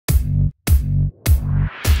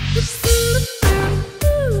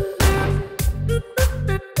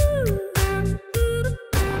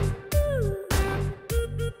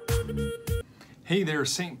Hey there,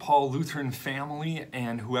 St. Paul Lutheran family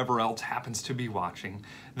and whoever else happens to be watching.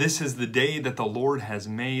 This is the day that the Lord has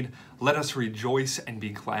made. Let us rejoice and be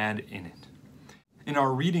glad in it. In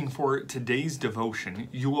our reading for today's devotion,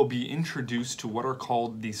 you will be introduced to what are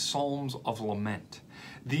called the Psalms of Lament.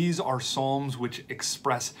 These are psalms which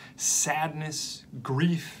express sadness,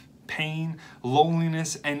 grief, pain,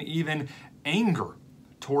 loneliness, and even anger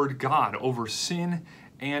toward God over sin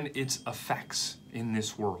and its effects in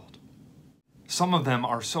this world. Some of them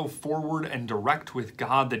are so forward and direct with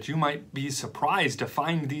God that you might be surprised to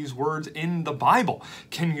find these words in the Bible.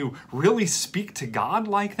 Can you really speak to God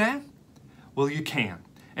like that? Well, you can.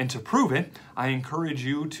 And to prove it, I encourage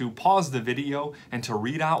you to pause the video and to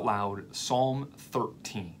read out loud Psalm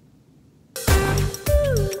 13.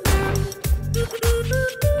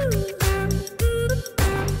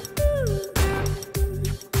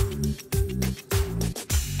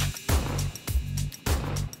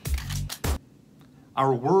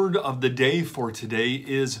 Our word of the day for today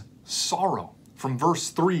is sorrow. From verse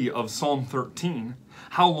 3 of Psalm 13,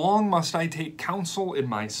 "How long must I take counsel in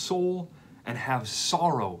my soul and have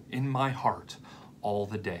sorrow in my heart all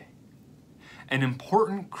the day?" An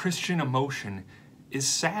important Christian emotion is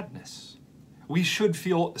sadness. We should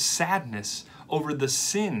feel sadness over the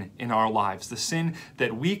sin in our lives, the sin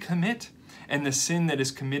that we commit and the sin that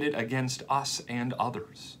is committed against us and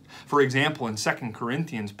others. For example, in 2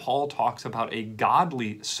 Corinthians, Paul talks about a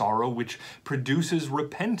godly sorrow which produces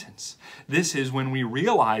repentance. This is when we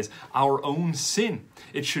realize our own sin.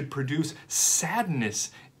 It should produce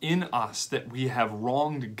sadness in us that we have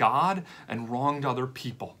wronged God and wronged other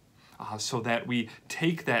people, so that we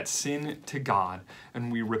take that sin to God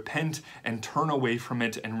and we repent and turn away from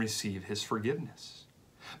it and receive His forgiveness.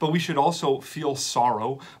 But we should also feel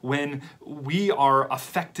sorrow when we are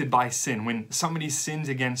affected by sin, when somebody sins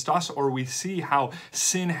against us or we see how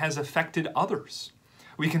sin has affected others.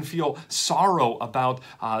 We can feel sorrow about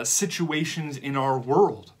situations in our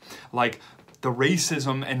world, like the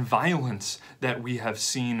racism and violence that we have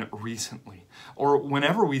seen recently, or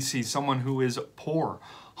whenever we see someone who is poor,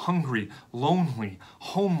 hungry, lonely,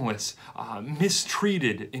 homeless,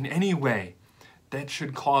 mistreated in any way. That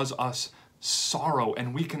should cause us sorrow,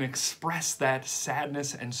 and we can express that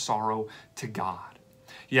sadness and sorrow to God.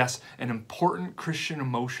 Yes, an important Christian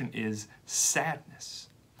emotion is sadness.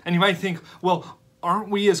 And you might think, well, aren't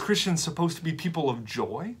we as Christians supposed to be people of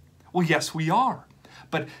joy? Well, yes, we are.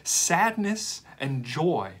 But sadness and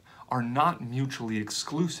joy are not mutually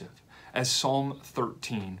exclusive, as Psalm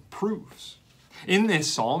 13 proves. In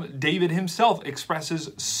this psalm, David himself expresses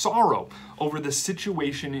sorrow over the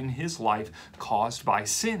situation in his life caused by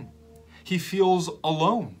sin. He feels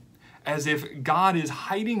alone, as if God is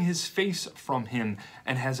hiding His face from him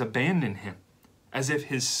and has abandoned him, as if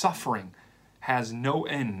his suffering has no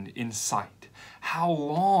end in sight. How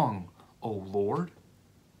long, O Lord?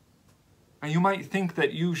 Now, you might think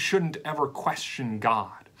that you shouldn't ever question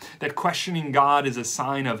God, that questioning God is a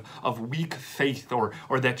sign of weak faith, or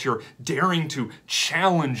that you're daring to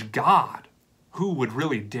challenge God. Who would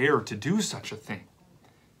really dare to do such a thing?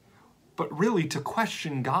 But really, to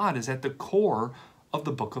question God is at the core of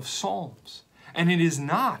the book of Psalms. And it is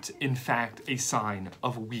not, in fact, a sign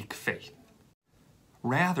of weak faith.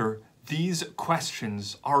 Rather, these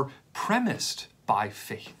questions are premised by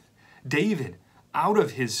faith. David, out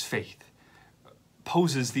of his faith,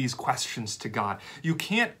 poses these questions to God. You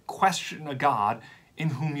can't question a God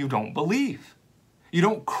in whom you don't believe. You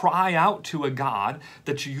don't cry out to a God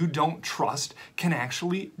that you don't trust can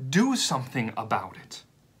actually do something about it.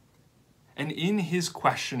 And in his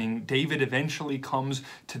questioning, David eventually comes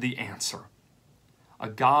to the answer: a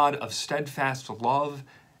God of steadfast love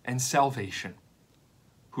and salvation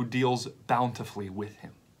who deals bountifully with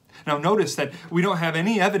him. Now notice that we don't have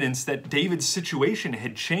any evidence that David's situation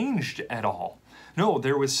had changed at all. No,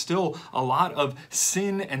 there was still a lot of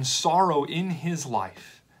sin and sorrow in his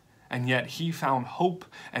life, and yet he found hope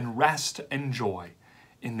and rest and joy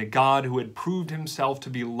in the God who had proved himself to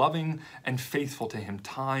be loving and faithful to him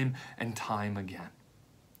time and time again.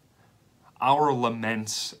 Our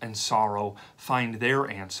laments and sorrow find their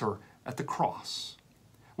answer at the cross,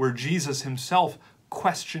 where Jesus himself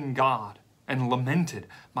questioned God and lamented,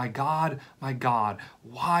 my God,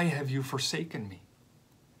 why have you forsaken me?"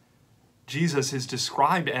 Jesus is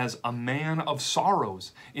described as a man of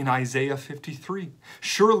sorrows in Isaiah 53.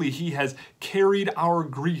 Surely he has carried our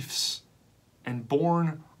griefs and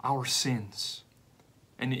borne our sins.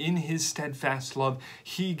 And in his steadfast love,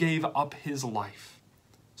 he gave up his life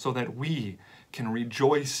so that we can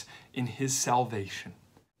rejoice in his salvation.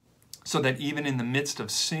 So that even in the midst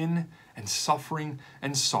of sin and suffering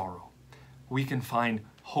and sorrow, we can find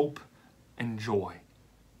hope and joy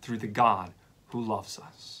through the God who loves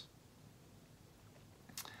us.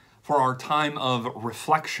 For our time of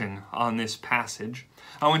reflection on this passage,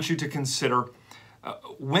 I want you to consider,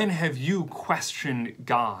 when have you questioned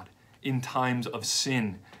God in times of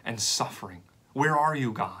sin and suffering? Where are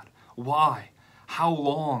you, God? Why? How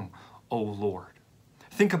long, O Lord?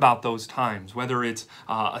 Think about those times, whether it's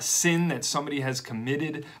a sin that somebody has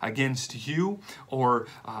committed against you, or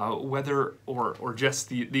just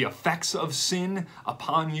the effects of sin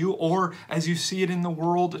upon you, or as you see it in the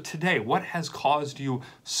world today. What has caused you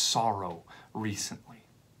sorrow recently?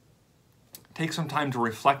 Take some time to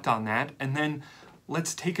reflect on that, and then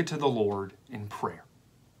let's take it to the Lord in prayer.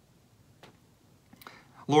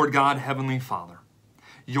 Lord God, Heavenly Father,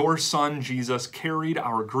 your Son Jesus carried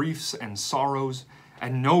our griefs and sorrows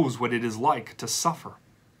and knows what it is like to suffer.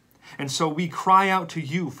 And so we cry out to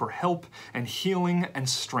you for help and healing and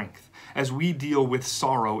strength as we deal with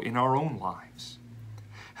sorrow in our own lives.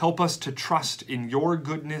 Help us to trust in your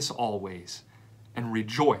goodness always and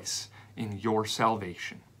rejoice in your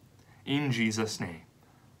salvation. In Jesus' name,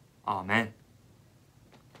 amen.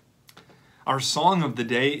 Our song of the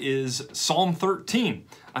day is Psalm 13,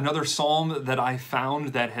 another psalm that I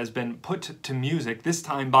found that has been put to music, this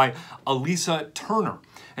time by Elisa Turner.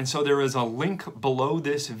 And so there is a link below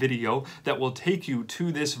this video that will take you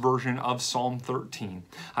to this version of Psalm 13.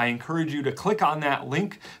 I encourage you to click on that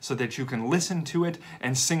link so that you can listen to it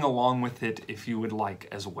and sing along with it if you would like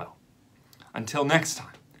as well. Until next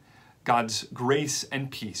time, God's grace and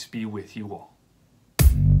peace be with you all.